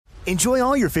Enjoy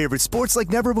all your favorite sports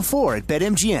like never before at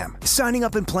BetMGM. Signing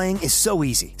up and playing is so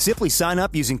easy. Simply sign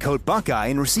up using code Buckeye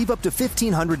and receive up to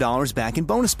 $1,500 back in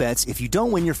bonus bets if you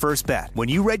don't win your first bet. When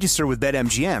you register with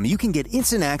BetMGM, you can get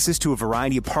instant access to a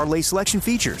variety of parlay selection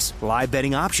features, live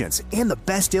betting options, and the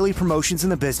best daily promotions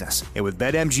in the business. And with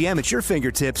BetMGM at your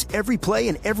fingertips, every play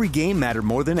and every game matter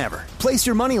more than ever. Place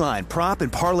your moneyline, prop,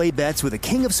 and parlay bets with the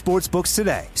king of sportsbooks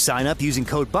today. Sign up using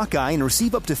code Buckeye and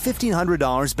receive up to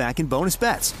 $1,500 back in bonus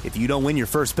bets if you don't win your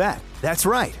first bet. That's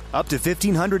right, up to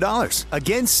 $1,500.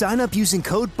 Again, sign up using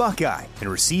code Buckeye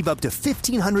and receive up to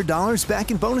 $1,500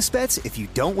 back in bonus bets if you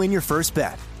don't win your first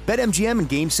bet. BetMGM and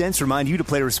GameSense remind you to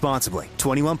play responsibly.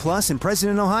 21 plus and present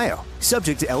in Ohio.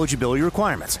 Subject to eligibility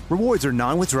requirements. Rewards are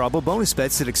non-withdrawable bonus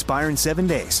bets that expire in 7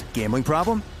 days. Gambling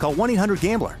problem? Call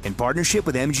 1-800-GAMBLER in partnership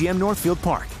with MGM Northfield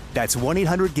Park. That's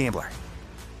 1-800-GAMBLER.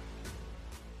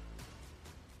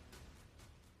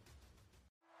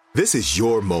 This is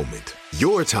your moment,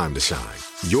 your time to shine,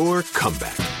 your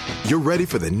comeback. You're ready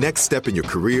for the next step in your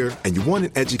career, and you want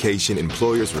an education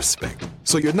employers respect.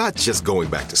 So you're not just going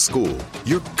back to school,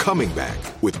 you're coming back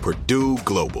with Purdue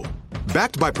Global.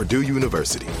 Backed by Purdue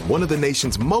University, one of the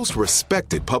nation's most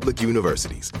respected public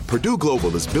universities, Purdue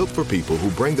Global is built for people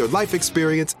who bring their life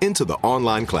experience into the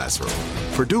online classroom.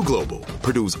 Purdue Global,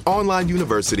 Purdue's online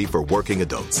university for working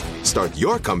adults. Start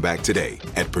your comeback today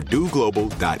at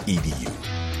purdueglobal.edu.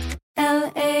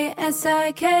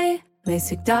 LASIK,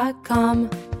 LASIK.com.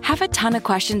 Have a ton of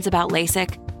questions about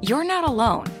LASIK? You're not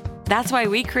alone. That's why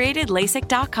we created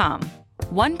LASIK.com.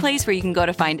 One place where you can go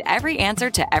to find every answer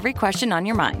to every question on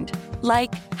your mind.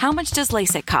 Like, how much does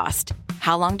LASIK cost?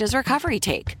 How long does recovery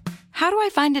take? How do I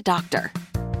find a doctor?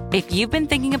 If you've been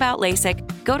thinking about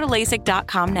LASIK, go to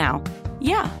LASIK.com now.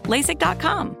 Yeah,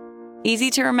 LASIK.com. Easy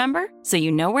to remember, so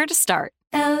you know where to start.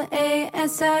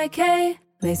 LASIK,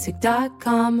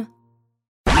 LASIK.com.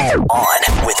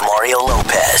 On with Mario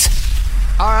Lopez.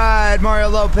 All right, Mario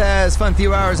Lopez, fun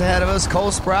few hours ahead of us. Cole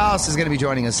Sprouse is going to be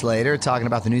joining us later, talking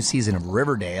about the new season of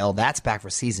Riverdale. That's back for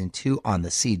season 2 on the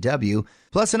CW.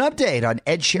 Plus an update on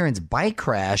Ed Sheeran's bike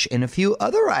crash and a few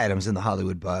other items in the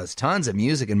Hollywood buzz. Tons of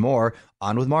music and more.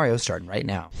 On with Mario, starting right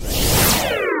now.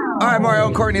 All right, Mario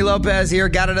and Courtney Lopez here.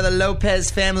 Got another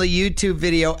Lopez family YouTube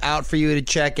video out for you to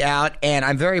check out, and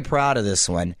I'm very proud of this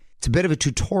one. It's a bit of a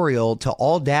tutorial to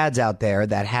all dads out there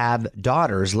that have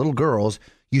daughters, little girls.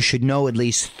 You should know at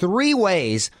least 3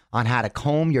 ways on how to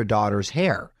comb your daughter's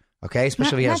hair. Okay,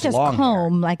 especially if not he has long just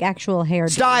comb, hair. like actual hair.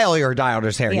 Style your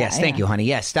daughter's hair. Yeah, yes, thank you, honey.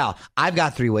 Yes, style. I've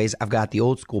got 3 ways. I've got the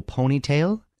old school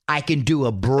ponytail. I can do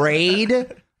a braid.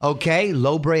 Okay,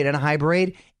 low braid and a high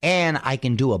braid, and I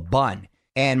can do a bun.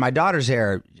 And my daughter's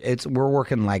hair, we're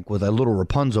working like with a little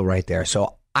Rapunzel right there.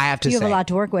 So I have to say, you have a lot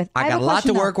to work with. I got a lot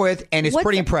to work with, and it's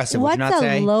pretty impressive. Would you not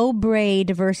say? What's a low braid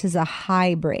versus a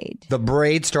high braid? The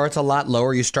braid starts a lot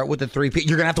lower. You start with the 3-piece.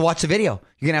 You're going to have to watch the video.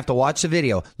 You're going to have to watch the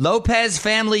video. Lopez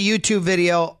family YouTube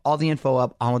video. All the info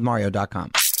up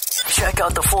onwithmario.com. Check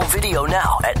out the full video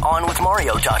now at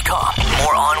onwithmario.com.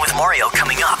 More On With Mario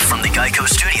coming up from the Geico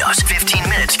Studios. 15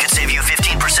 minutes could save you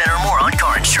 15% or more on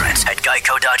car insurance at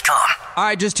geico.com. All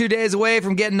right, just 2 days away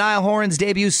from getting Niall Horan's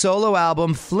debut solo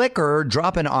album, Flicker,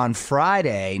 dropping on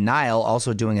Friday. Niall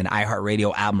also doing an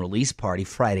iHeartRadio album release party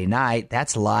Friday night.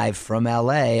 That's live from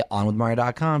LA,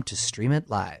 onwithmario.com to stream it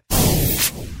live.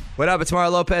 What up? It's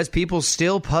Mario Lopez. People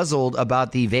still puzzled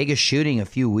about the Vegas shooting a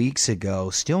few weeks ago.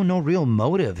 Still no real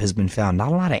motive has been found.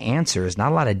 Not a lot of answers,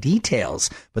 not a lot of details.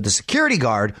 But the security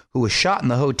guard who was shot in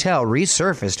the hotel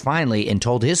resurfaced finally and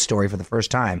told his story for the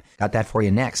first time. Got that for you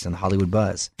next on the Hollywood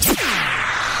Buzz.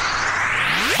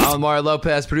 I'm Mario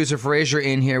Lopez, producer Frazier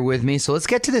in here with me. So let's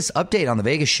get to this update on the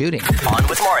Vegas shooting. On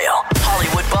with Mario,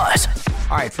 Hollywood Buzz.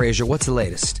 All right, Frazier, what's the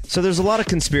latest? So there's a lot of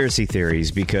conspiracy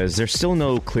theories because there's still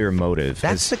no clear motive.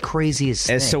 That's the craziest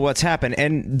thing. As to what's happened.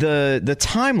 And the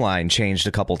timeline changed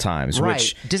a couple times.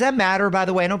 Right. Does that matter, by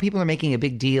the way? I know people are making a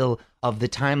big deal of the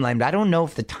timeline, but I don't know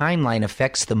if the timeline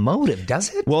affects the motive,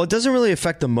 does it? Well, it doesn't really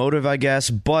affect the motive, I guess,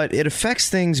 but it affects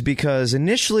things because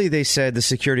initially they said the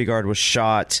security guard was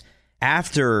shot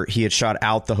after he had shot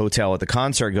out the hotel at the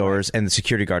concert goers, and the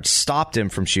security guard stopped him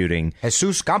from shooting.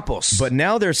 Jesus Campos. But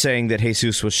now they're saying that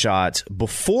Jesus was shot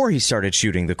before he started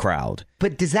shooting the crowd.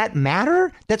 But does that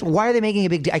matter? Why are they making a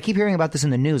big deal? I keep hearing about this in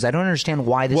the news. I don't understand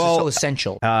why this is so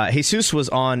essential. Jesus was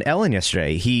on Ellen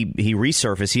yesterday. He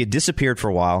resurfaced. He had disappeared for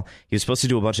a while. He was supposed to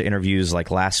do a bunch of interviews like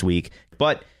last week,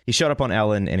 but he showed up on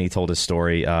Ellen and he told his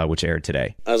story, which aired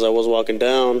today. As I was walking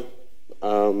down,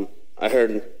 I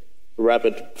heard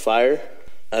rapid fire.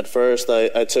 At first,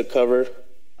 I took cover.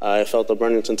 I felt a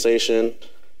burning sensation.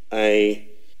 I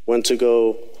went to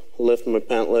go lift my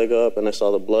pant leg up, and I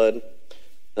saw the blood.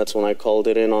 That's when I called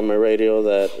it in on my radio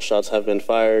that shots have been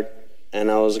fired. And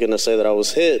I was going to say that I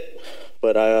was hit,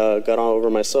 but I got on over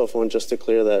my cell phone just to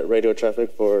clear that radio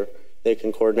traffic for they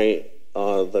can coordinate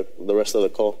the rest of the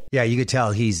call. Yeah, you could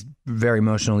tell he's very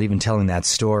emotional even telling that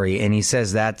story. And he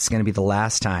says that's going to be the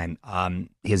last time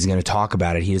he's going to talk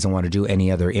about it. He doesn't want to do any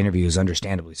other interviews,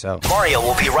 understandably so. Mario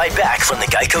will be right back from the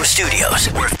Geico Studios,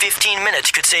 where 15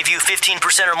 minutes could save you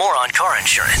 15% or more on car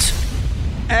insurance.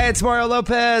 Hey, it's Mario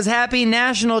Lopez. Happy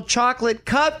National Chocolate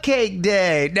Cupcake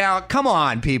Day. Now, come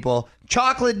on, people.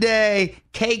 Chocolate Day,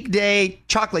 Cake Day,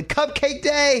 Chocolate Cupcake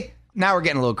Day. Now we're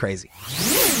getting a little crazy.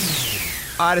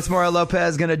 All right, it's Mario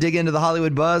Lopez. Going to dig into the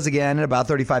Hollywood buzz again in about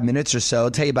 35 minutes or so.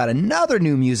 Tell you about another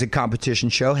new music competition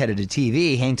show headed to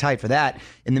TV. Hang tight for that.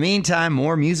 In the meantime,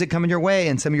 more music coming your way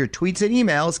and some of your tweets and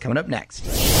emails coming up next.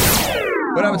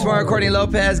 What up, it's Mario Courtney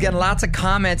Lopez. Getting lots of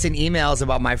comments and emails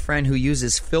about my friend who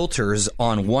uses filters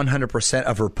on 100%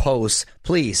 of her posts.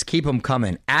 Please keep them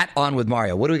coming. At On With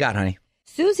Mario. What do we got, honey?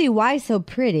 Susie, why so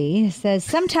pretty, says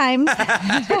sometimes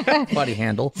Buddy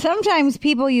handle. Sometimes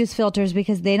people use filters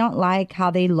because they don't like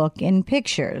how they look in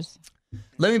pictures.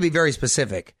 Let me be very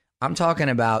specific. I'm talking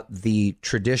about the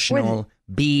traditional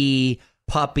bee,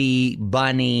 puppy,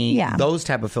 bunny, those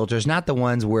type of filters, not the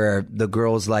ones where the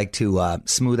girls like to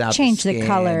smooth out change the skin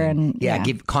color and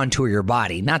give contour your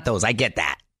body. Not those. I get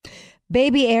that.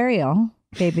 Baby Ariel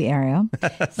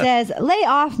says, lay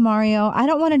off, Mario. I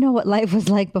don't want to know what life was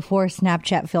like before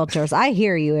Snapchat filters. I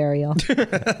hear you, Ariel.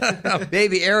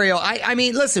 Baby Ariel. I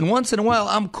mean, listen, once in a while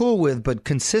I'm cool with, but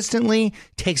consistently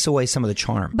takes away some of the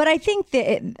charm. But I think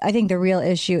the real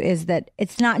issue is that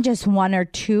it's not just one or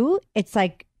two. It's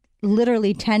like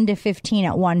literally 10 to 15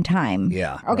 at one time.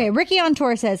 Yeah. Okay. Right. Ricky on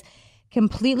tour says,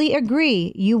 completely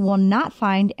agree. You will not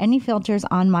find any filters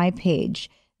on my page.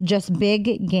 Just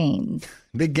big gains.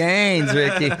 Big gains,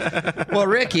 Ricky. Well,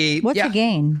 Ricky, what's a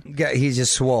gain? He's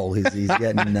just swole. He's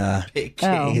getting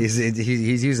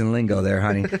he's using lingo there,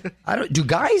 honey. Do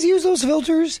guys use those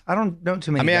filters? I don't know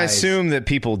too many. I mean, guys. I assume that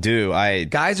people do.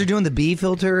 Guys are doing the bee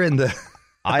filter and the.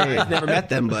 I've never met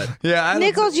them, but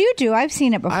Nichols, you do. I've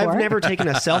seen it before. I've never taken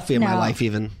a selfie in my life,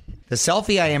 even. The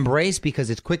selfie I embrace because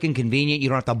it's quick and convenient. You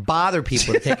don't have to bother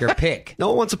people to take your pic. No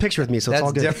one wants a picture with me, so it's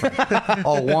all good. Different.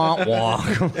 Oh, wonk,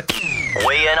 wonk.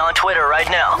 Weigh in on Twitter right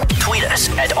now. Tweet us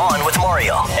at On With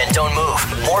Mario. And don't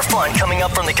move. More fun coming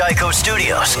up from the Geico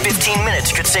Studios. 15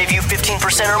 minutes could save you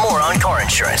 15% or more on car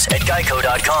insurance at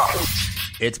geico.com.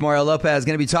 It's Mario Lopez.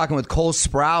 Going to be talking with Cole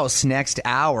Sprouse next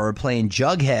hour, playing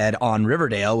Jughead on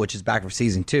Riverdale, which is back for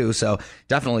season 2. So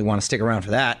definitely want to stick around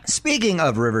for that. Speaking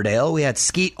of Riverdale, we had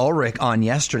Skeet Ulrich on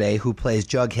yesterday, who plays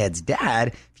Jughead's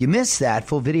dad. If you missed that,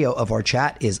 full video of our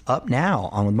chat is up now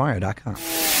on withmario.com.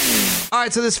 All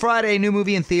right, so this Friday, a new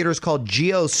movie in theaters called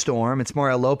Geostorm. It's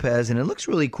Mario Lopez, and it looks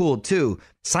really cool, too.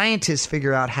 Scientists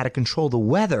figure out how to control the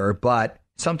weather, but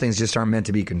some things just aren't meant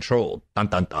to be controlled. Dun,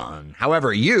 dun, dun.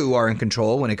 However, you are in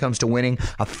control when it comes to winning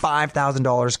a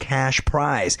 $5,000 cash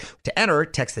prize. To enter,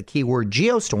 text the keyword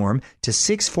Geostorm to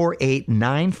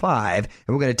 64895, and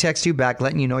we're going to text you back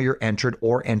letting you know you're entered,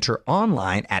 or enter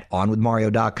online at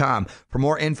onwithmario.com. For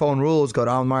more info and rules, go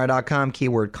to onwithmario.com,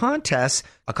 keyword contest.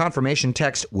 A confirmation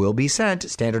text will be sent.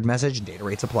 Standard message, data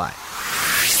rates apply.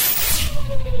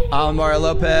 I'm Mario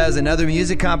Lopez. Another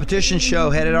music competition show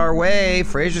headed our way.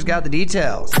 Fraser's got the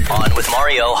details. On With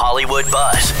Mario Hollywood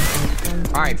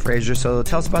Buzz. All right, Fraser, so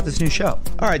tell us about this new show.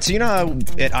 All right, so you know how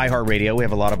at iHeartRadio we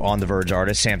have a lot of On the Verge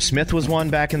artists. Sam Smith was one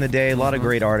back in the day, a lot of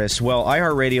great artists. Well,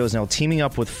 iHeartRadio is now teaming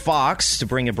up with Fox to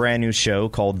bring a brand new show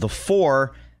called The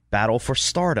Four Battle for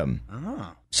Stardom.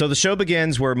 Oh. So the show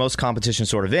begins where most competitions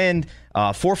sort of end.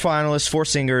 4 finalists, 4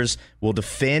 singers will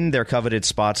defend their coveted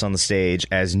spots on the stage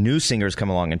as new singers come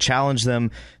along and challenge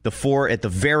them. The 4 at the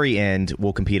very end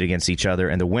will compete against each other,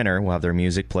 and the winner will have their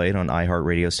music played on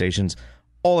iHeartRadio stations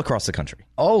all across the country.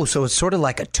 Oh, so it's sort of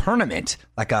like a tournament,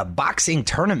 like a boxing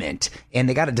tournament, and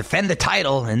they got to defend the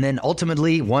title, and then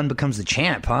ultimately one becomes the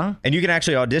champ, huh? And you can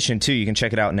actually audition, too. You can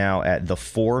check it out now at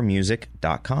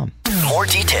the4music.com. More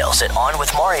details at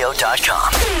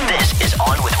onwithmario.com. This is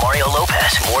On With Mario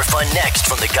Lopez. More fun next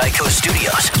from the Geico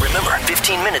Studios. Remember,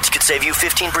 15 minutes could save you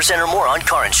 15% or more on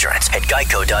car insurance at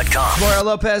geico.com. Mario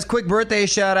Lopez, quick birthday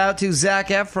shout out to Zac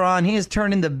Efron. He is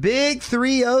turning the big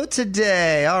 3-0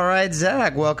 today. All right,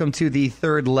 Zac, welcome to the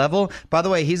third level. By the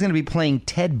way, he's going to be playing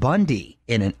Ted Bundy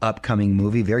in an upcoming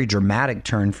movie. Very dramatic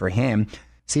turn for him.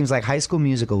 Seems like High School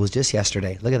Musical was just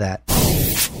yesterday. Look at that.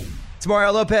 It's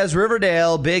Mario Lopez.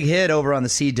 Riverdale, big hit over on the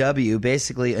CW.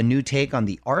 Basically a new take on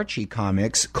the Archie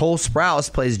comics. Cole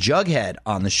Sprouse plays Jughead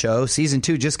on the show. Season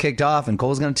 2 just kicked off, and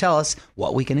Cole's going to tell us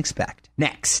what we can expect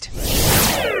next.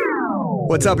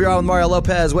 What's up? You're on with Mario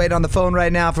Lopez. Waiting on the phone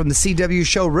right now from the CW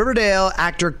show Riverdale,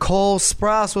 actor Cole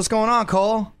Sprouse. What's going on,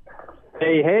 Cole?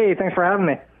 Hey, thanks for having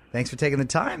me. Thanks for taking the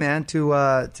time, man,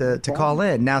 to call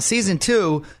in. Now, season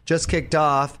 2 just kicked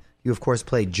off. You, of course,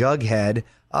 played Jughead.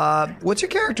 What's your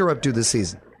character up to this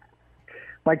season?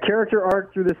 My character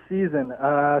arc through this season,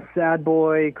 sad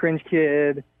boy, cringe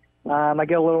kid. I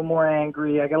get a little more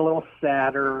angry. I get a little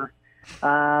sadder.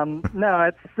 No,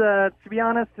 it's to be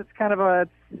honest, it's kind of a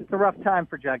rough time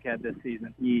for Jughead this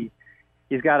season.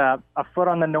 He's got a foot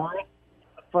on the north,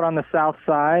 a foot on the south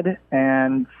side,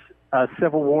 and a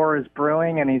civil war is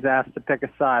brewing, and he's asked to pick a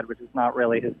side, which is not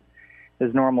really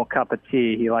his normal cup of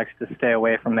tea. He likes to stay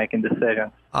away from making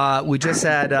decisions. We just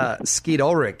had Skeet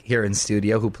Ulrich here in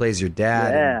studio, who plays your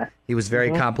dad. Yeah. He was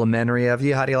very complimentary of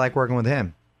you. How do you like working with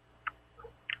him?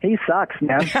 He sucks,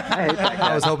 man. I hate that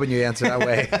guy. I was hoping you'd answer that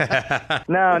way.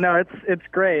 No, it's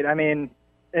great. I mean,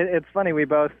 it's funny. We're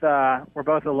both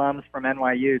alums from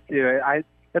NYU too.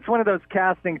 It's one of those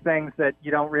casting things that you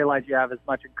don't realize you have as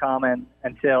much in common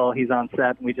until he's on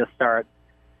set and we just start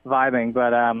vibing.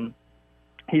 But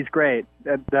he's great.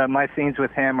 My scenes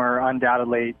with him are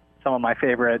undoubtedly some of my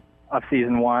favorite of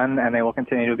season 1, and they will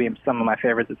continue to be some of my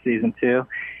favorites of season 2.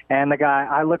 And the guy,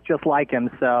 I look just like him,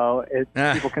 so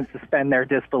people can suspend their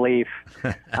disbelief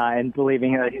in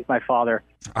believing that he's my father.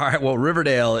 All right, well,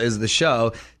 Riverdale is the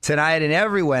show. Tonight and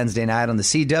every Wednesday night on the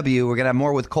CW, we're going to have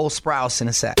more with Cole Sprouse in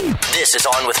a sec. This is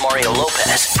On with Mario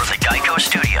Lopez from the Geico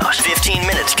Studios. 15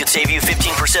 minutes could save you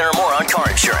 15% or more on car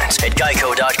insurance at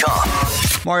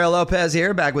geico.com. Mario Lopez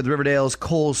here, back with Riverdale's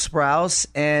Cole Sprouse.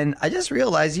 And I just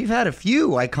realized you've had a few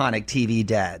iconic TV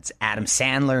dads. Adam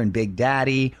Sandler and Big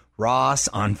Daddy, Ross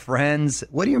on Friends.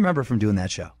 What do you remember from doing that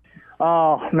show?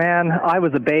 Oh, man, I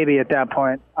was a baby at that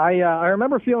point. I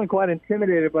remember feeling quite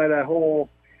intimidated by that whole...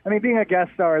 I mean, being a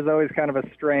guest star is always kind of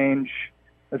a strange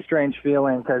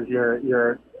feeling because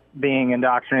you're being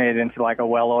indoctrinated into like a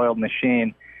well-oiled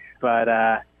machine. But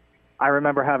I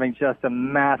remember having just a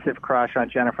massive crush on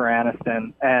Jennifer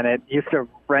Aniston, and it used to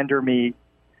render me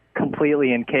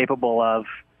completely incapable of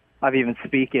even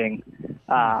speaking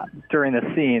during the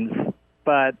scenes.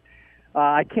 But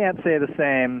I can't say the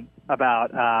same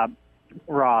about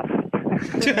Ross.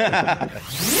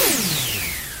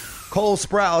 Cole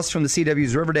Sprouse from the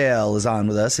CW's Riverdale is on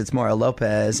with us. It's Mario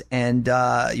Lopez. And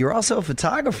you're also a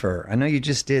photographer. I know you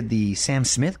just did the Sam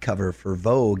Smith cover for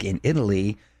Vogue in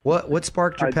Italy. What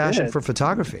sparked your passion for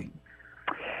photography?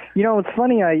 You know, it's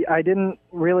funny. I didn't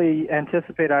really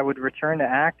anticipate I would return to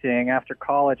acting. After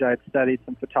college, I had studied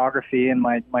some photography, and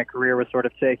my career was sort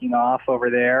of taking off over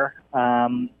there.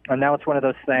 And now it's one of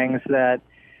those things that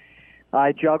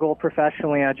I juggle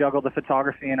professionally. I juggle the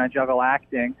photography, and I juggle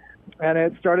acting. And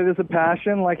it started as a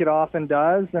passion, like it often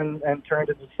does, and turned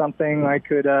into something I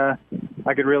could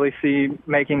really see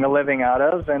making a living out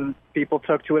of. And people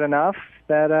took to it enough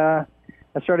that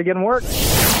I started getting work.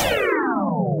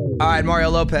 All right, Mario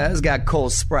Lopez got Cole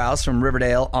Sprouse from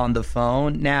Riverdale on the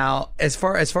phone. Now, as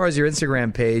far as your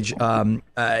Instagram page,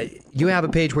 you have a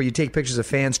page where you take pictures of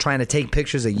fans trying to take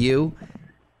pictures of you.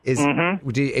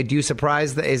 Do you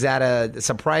surprise? Is that a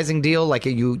surprising deal? Like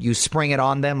you spring it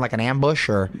on them like an ambush,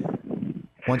 or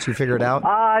once you figure it out?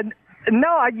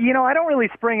 No, I don't really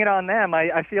spring it on them.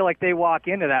 I feel like they walk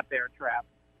into that bear trap.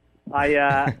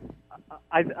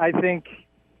 I think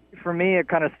for me it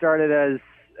kind of started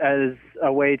as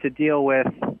a way to deal with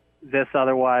this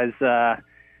otherwise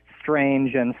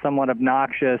strange and somewhat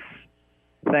obnoxious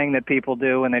thing that people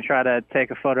do when they try to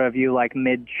take a photo of you like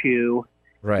mid-chew.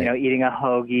 Right. Eating a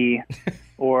hoagie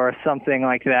or something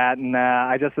like that. And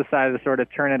I just decided to sort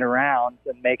of turn it around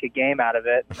and make a game out of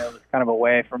it. And it was kind of a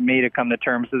way for me to come to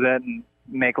terms with it and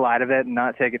make light of it and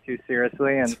not take it too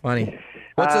seriously. And it's funny.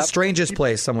 What's the strangest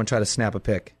place someone tried to snap a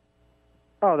pic?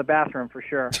 Oh, the bathroom for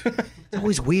sure. It's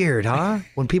always weird, huh?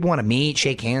 When people want to meet,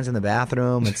 shake hands in the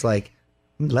bathroom, it's like,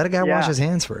 let a guy wash his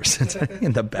hands first. It's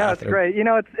in the bathroom. That's great.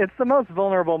 It's the most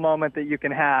vulnerable moment that you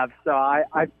can have. So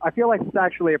I feel like it's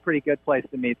actually a pretty good place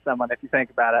to meet someone if you think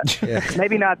about it. Yeah.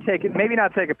 Maybe not take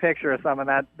a picture of someone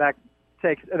that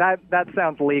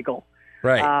sounds legal.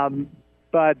 Right.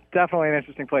 But definitely an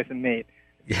interesting place to meet.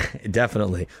 Yeah,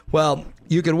 definitely. Well,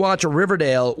 you can watch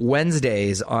Riverdale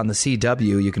Wednesdays on the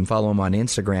CW. You can follow him on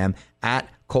Instagram at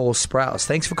Cole Sprouse.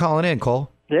 Thanks for calling in,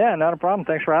 Cole. Yeah, not a problem.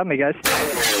 Thanks for having me, guys.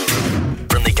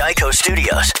 From the Geico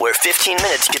Studios, where 15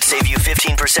 minutes could save you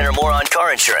 15% or more on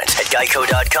car insurance at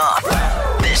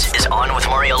geico.com. This is On with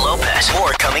Mario Lopez.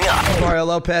 More coming up. Mario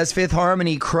Lopez, Fifth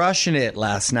Harmony, crushing it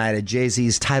last night at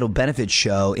Jay-Z's Title Benefit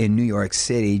Show in New York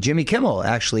City. Jimmy Kimmel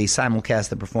actually simulcast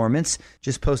the performance.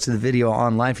 Just posted the video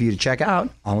online for you to check out.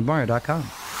 OnWithMario.com.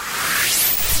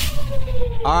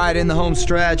 All right, in the home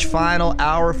stretch, final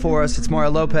hour for us. It's Mario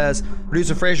Lopez.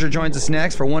 Producer Frazier joins us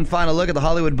next for one final look at the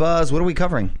Hollywood buzz. What are we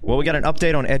covering? Well, we got an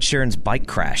update on Ed Sheeran's bike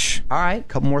crash. All right, a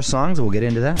couple more songs and we'll get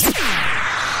into that.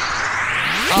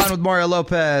 On with Mario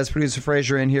Lopez. Producer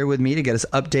Frazier in here with me to get us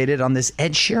updated on this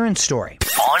Ed Sheeran story.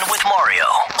 On with Mario,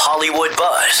 Hollywood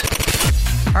Buzz.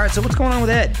 All right, so what's going on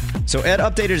with Ed? So Ed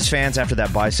updated his fans after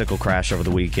that bicycle crash over the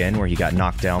weekend where he got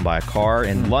knocked down by a car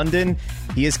in London.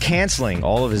 He is canceling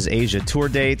all of his Asia tour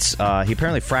dates. He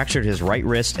apparently fractured his right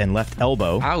wrist and left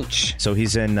elbow. Ouch. So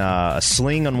he's in a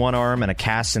sling on one arm and a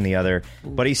cast in the other.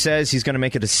 But he says he's going to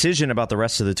make a decision about the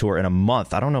rest of the tour in a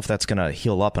month. I don't know if that's going to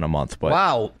heal up in a month. But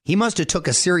wow. He must have took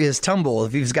a serious tumble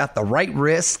if he's got the right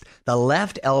wrist, the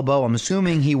left elbow. I'm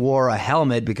assuming he wore a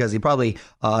helmet because he probably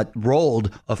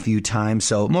rolled a few times.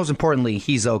 So most importantly,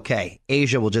 he's okay.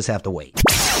 Asia will just have to wait.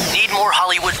 Need more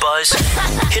Hollywood buzz?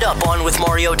 Hit up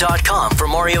onwithmario.com for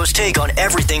Mario's take on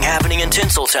everything happening in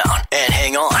Tinseltown. And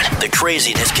hang on, the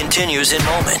craziness continues in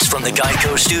moments from the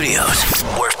Geico Studios,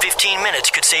 where 15 minutes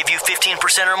could save you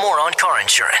 15% or more on car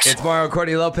insurance. It's Mario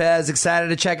Courtney Lopez, excited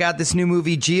to check out this new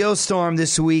movie Geostorm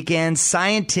this weekend.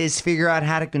 Scientists figure out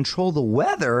how to control the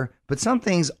weather, but some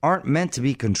things aren't meant to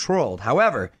be controlled.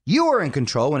 However, you are in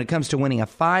control when it comes to winning a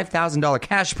 $5,000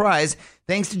 cash prize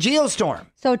thanks to Geostorm.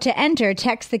 So to enter,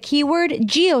 text the keyword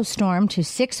Geostorm to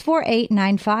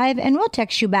 64895 and we'll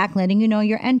text you back letting you know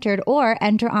you're entered, or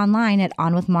enter online at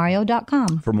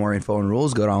onwithmario.com. For more info and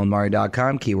rules, go to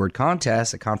onwithmario.com, keyword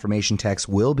contest. A confirmation text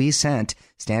will be sent.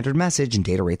 Standard message and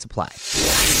data rates apply.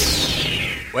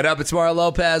 What up? It's Mario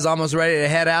Lopez, almost ready to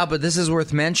head out, but this is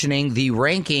worth mentioning, the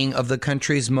ranking of the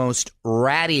country's most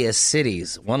rattiest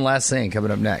cities. One last thing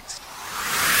coming up next.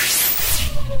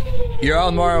 You're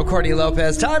on Mario Courtney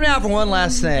Lopez. Time now for one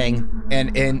last thing,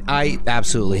 and I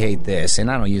absolutely hate this, and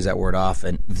I don't use that word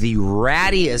often. The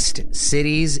rattiest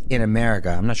cities in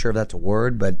America. I'm not sure if that's a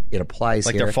word, but it applies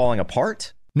like here. They're falling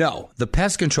apart? No. The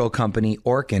pest control company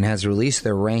Orkin has released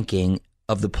their ranking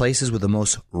of the places with the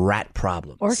most rat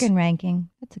problems. Orkin ranking.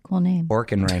 That's a cool name.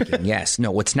 Orkin ranking, yes. No,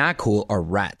 what's not cool are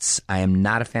rats. I am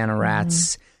not a fan of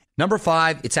rats. Number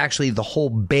 5, it's actually the whole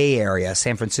Bay Area,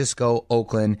 San Francisco,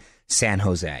 Oakland, San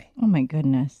Jose. Oh, my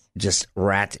goodness. Just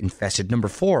rat infested. Number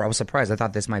 4, I was surprised. I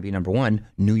thought this might be number 1,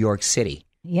 New York City.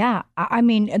 Yeah. I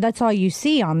mean, that's all you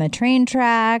see on the train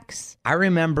tracks. I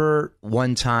remember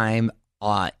one time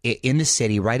in the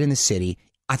city, right in the city,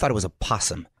 I thought it was a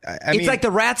possum. I mean, like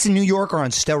the rats in New York are on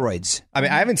steroids. I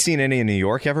mean, I haven't seen any in New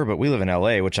York ever, but we live in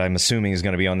L.A., which I'm assuming is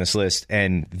going to be on this list,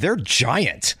 and they're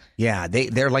giant. Yeah,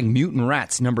 they're like mutant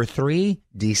rats. Number 3,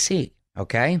 D.C.,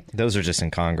 okay? Those are just in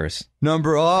Congress.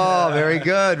 Very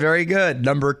good, very good.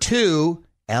 Number 2,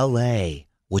 L.A.,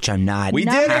 which I'm not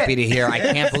happy to hear. I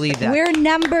can't believe that. We're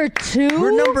number 2?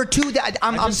 We're number 2.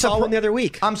 I saw one the other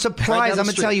week. I'm surprised. I'm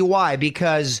going to tell you why,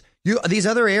 because these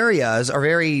other areas are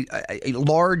very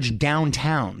large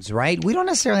downtowns, right? We don't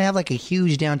necessarily have like a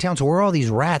huge downtown, so where are all these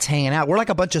rats hanging out? We're like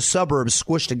a bunch of suburbs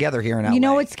squished together here in LA. You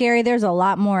know what's scary? There's a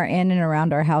lot more in and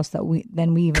around our house than we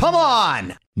even Come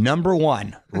on! Number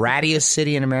 1, rattiest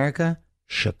city in America,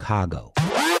 Chicago.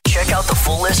 Check out the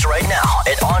full list right now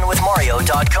at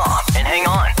onwithmario.com. And hang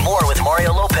on, more with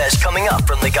Mario Lopez coming up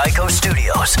from the Geico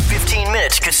Studios. 15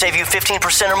 minutes could save you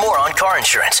 15% or more on car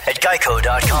insurance at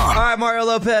geico.com. All right, Mario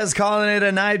Lopez calling it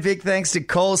a night. Big thanks to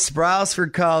Cole Sprouse for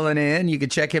calling in. You can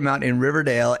check him out in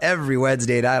Riverdale every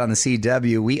Wednesday night on the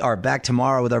CW. We are back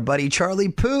tomorrow with our buddy Charlie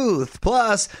Puth.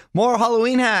 Plus, more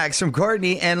Halloween hacks from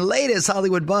Courtney and latest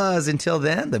Hollywood buzz. Until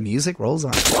then, the music rolls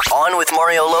on. On with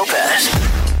Mario Lopez.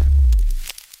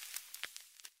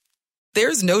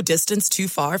 There's no distance too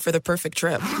far for the perfect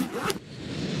trip.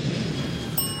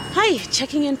 Hi,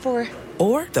 checking in for...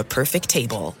 Or the perfect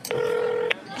table.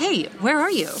 Hey, where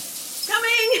are you?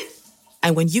 Coming!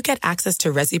 And when you get access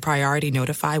to Resi Priority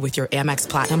Notify with your Amex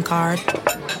Platinum card...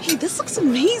 Hey, this looks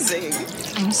amazing.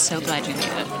 I'm so glad you made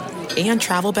it. And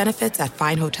travel benefits at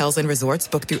fine hotels and resorts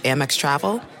booked through Amex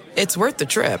Travel, it's worth the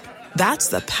trip. That's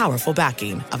the powerful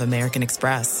backing of American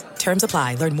Express. Terms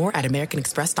apply. Learn more at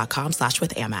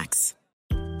americanexpress.com/withAmex.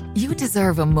 You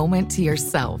deserve a moment to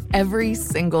yourself every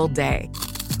single day.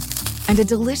 And a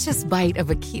delicious bite of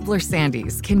a Keebler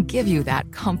Sandies can give you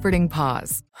that comforting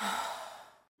pause.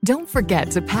 Don't forget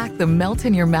to pack the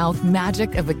melt-in-your-mouth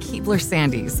magic of a Keebler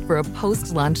Sandies for a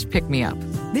post-lunch pick-me-up.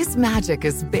 This magic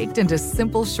is baked into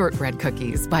simple shortbread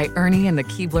cookies by Ernie and the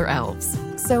Keebler Elves.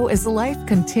 So as life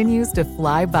continues to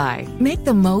fly by, make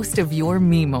the most of your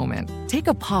me moment. Take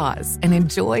a pause and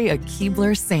enjoy a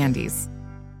Keebler Sandies.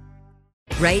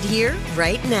 Right here,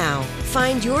 right now.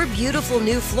 Find your beautiful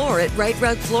new floor at Right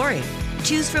Rug Flooring.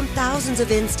 Choose from thousands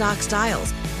of in-stock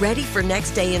styles, ready for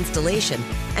next day installation,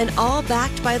 and all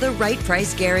backed by the right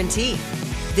price guarantee.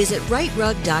 Visit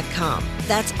rightrug.com.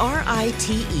 That's RITERUG.com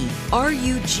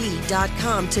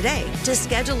today to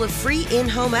schedule a free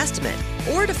in-home estimate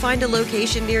or to find a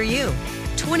location near you.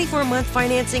 24-month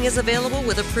financing is available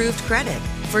with approved credit.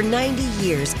 For 90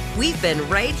 years, we've been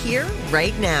right here,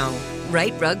 right now.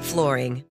 Right Rug Flooring.